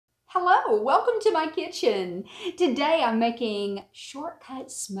Hello, welcome to my kitchen. Today I'm making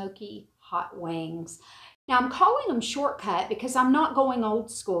shortcut smoky hot wings. Now I'm calling them shortcut because I'm not going old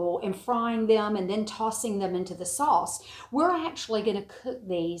school and frying them and then tossing them into the sauce. We're actually going to cook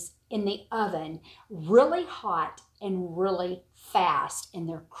these in the oven really hot and really fast, and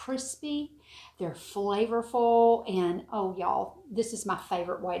they're crispy, they're flavorful, and oh y'all, this is my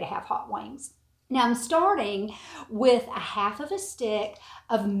favorite way to have hot wings. Now I'm starting with a half of a stick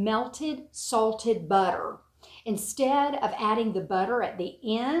of melted salted butter. Instead of adding the butter at the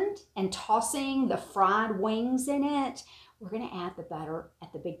end and tossing the fried wings in it, we're going to add the butter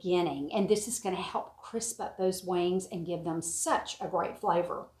at the beginning. And this is going to help crisp up those wings and give them such a great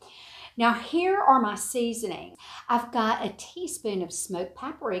flavor. Now here are my seasonings. I've got a teaspoon of smoked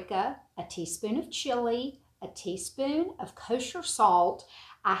paprika, a teaspoon of chili, a teaspoon of kosher salt,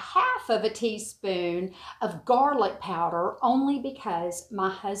 a half of a teaspoon of garlic powder, only because my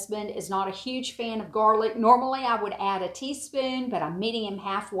husband is not a huge fan of garlic. Normally I would add a teaspoon, but I'm meeting him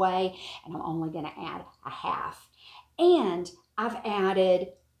halfway and I'm only going to add a half. And I've added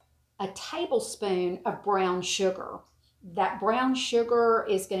a tablespoon of brown sugar. That brown sugar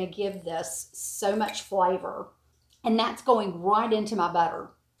is going to give this so much flavor, and that's going right into my butter.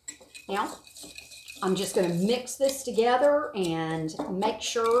 Now, I'm just going to mix this together and make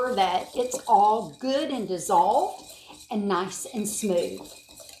sure that it's all good and dissolved and nice and smooth.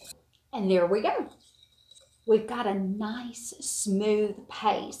 And there we go. We've got a nice smooth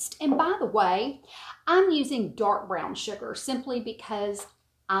paste. And by the way, I'm using dark brown sugar simply because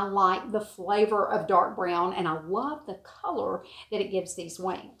I like the flavor of dark brown and I love the color that it gives these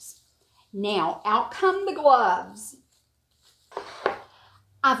wings. Now, out come the gloves.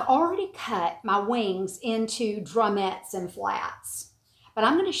 I've already cut my wings into drumettes and flats, but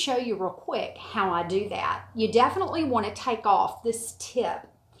I'm going to show you real quick how I do that. You definitely want to take off this tip.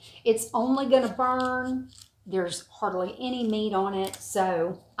 It's only going to burn. There's hardly any meat on it,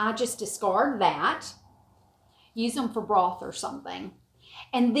 so I just discard that. Use them for broth or something.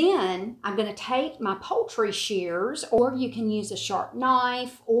 And then I'm going to take my poultry shears, or you can use a sharp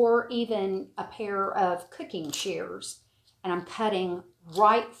knife or even a pair of cooking shears. And I'm cutting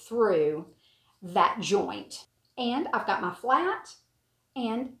right through that joint. And I've got my flat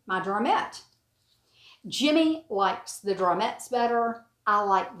and my drumette. Jimmy likes the drumettes better. I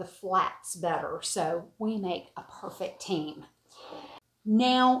like the flats better. So we make a perfect team.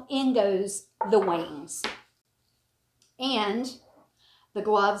 Now in goes the wings. And the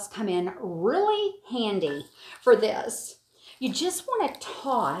gloves come in really handy for this. You just want to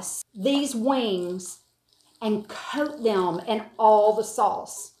toss these wings and coat them in all the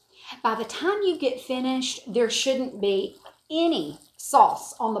sauce. By the time you get finished, there shouldn't be any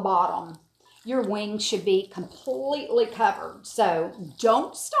sauce on the bottom. Your wings should be completely covered. So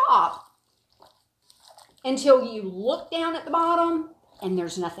don't stop until you look down at the bottom and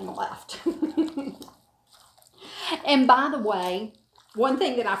there's nothing left. And by the way, one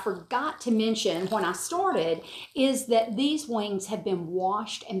thing that I forgot to mention when I started is that these wings have been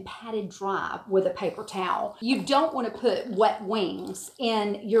washed and patted dry with a paper towel. You don't want to put wet wings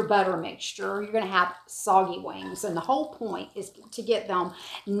in your butter mixture. You're going to have soggy wings, and the whole point is to get them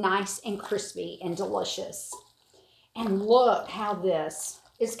nice and crispy and delicious. And look how this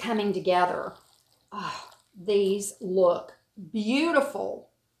is coming together. Oh, these look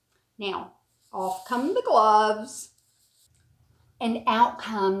beautiful. Now, off come the gloves. And out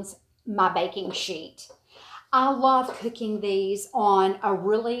comes my baking sheet. I love cooking these on a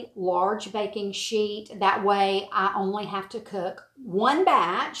really large baking sheet. That way I only have to cook one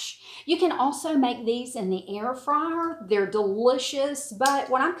batch. You can also make these in the air fryer. They're delicious, but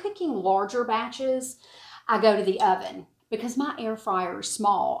when I'm cooking larger batches, I go to the oven because my air fryer is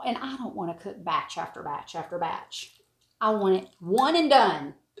small and I don't want to cook batch after batch after batch. I want it one and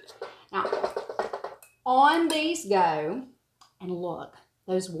done. Now, on these go. And look,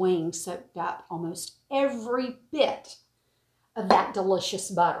 those wings soaked up almost every bit of that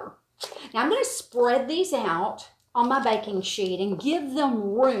delicious butter. Now I'm going to spread these out on my baking sheet and give them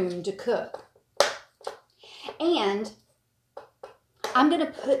room to cook. And I'm going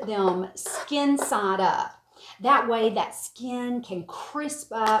to put them skin side up. That way that skin can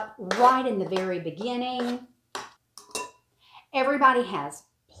crisp up right in the very beginning. Everybody has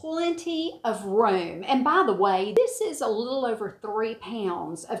plenty of room. And by the way, this is a little over 3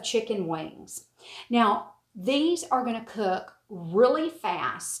 pounds of chicken wings. Now, these are going to cook really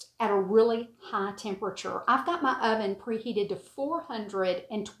fast at a really high temperature. I've got my oven preheated to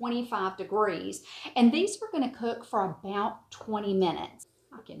 425 degrees, and these are going to cook for about 20 minutes.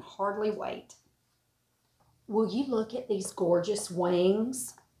 I can hardly wait. Will you look at these gorgeous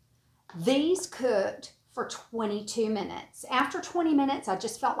wings? These cooked for 22 minutes. After 20 minutes, I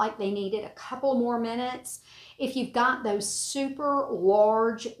just felt like they needed a couple more minutes. If you've got those super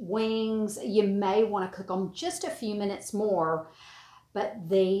large wings, you may want to cook them just a few minutes more, but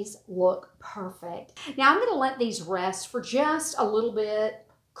these look perfect. Now I'm going to let these rest for just a little bit,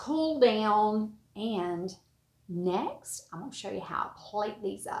 cool down, and next I'm going to show you how I plate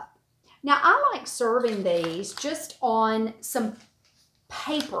these up. Now I like serving these just on some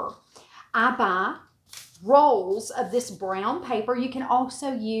paper. I buy rolls of this brown paper. You can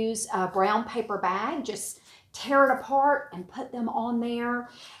also use a brown paper bag. Just tear it apart and put them on there.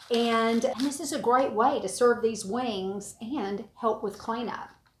 And this is a great way to serve these wings and help with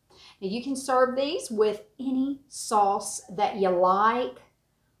cleanup. Now you can serve these with any sauce that you like.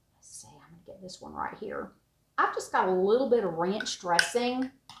 Let's see, I'm gonna get this one right here. I've just got a little bit of ranch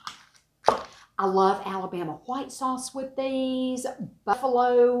dressing. I love Alabama white sauce with these,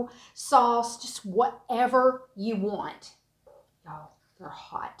 buffalo sauce, just whatever you want. Oh, they're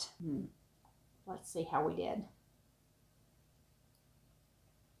hot. Let's see how we did.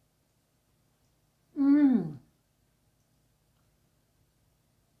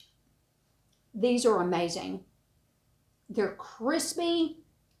 These are amazing. They're crispy.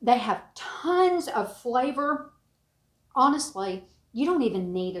 They have tons of flavor. Honestly, you don't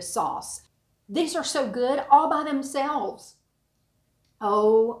even need a sauce. These are so good all by themselves.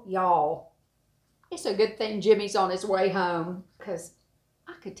 Oh, y'all, it's a good thing Jimmy's on his way home, because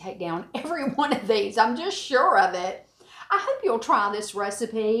I could take down every one of these. I'm just sure of it. I hope you'll try this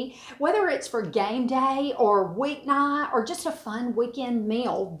recipe, whether it's for game day or weeknight or just a fun weekend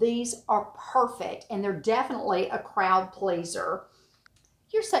meal. These are perfect, and they're definitely a crowd pleaser.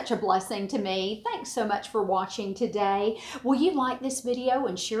 You're such a blessing to me. Thanks so much for watching today. Will you like this video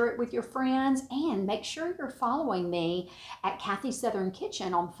and share it with your friends? And make sure you're following me at Kathy's Southern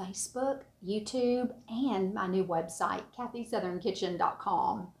Kitchen on Facebook, YouTube, and my new website,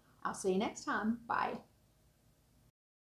 kathysouthernkitchen.com. I'll see you next time. Bye.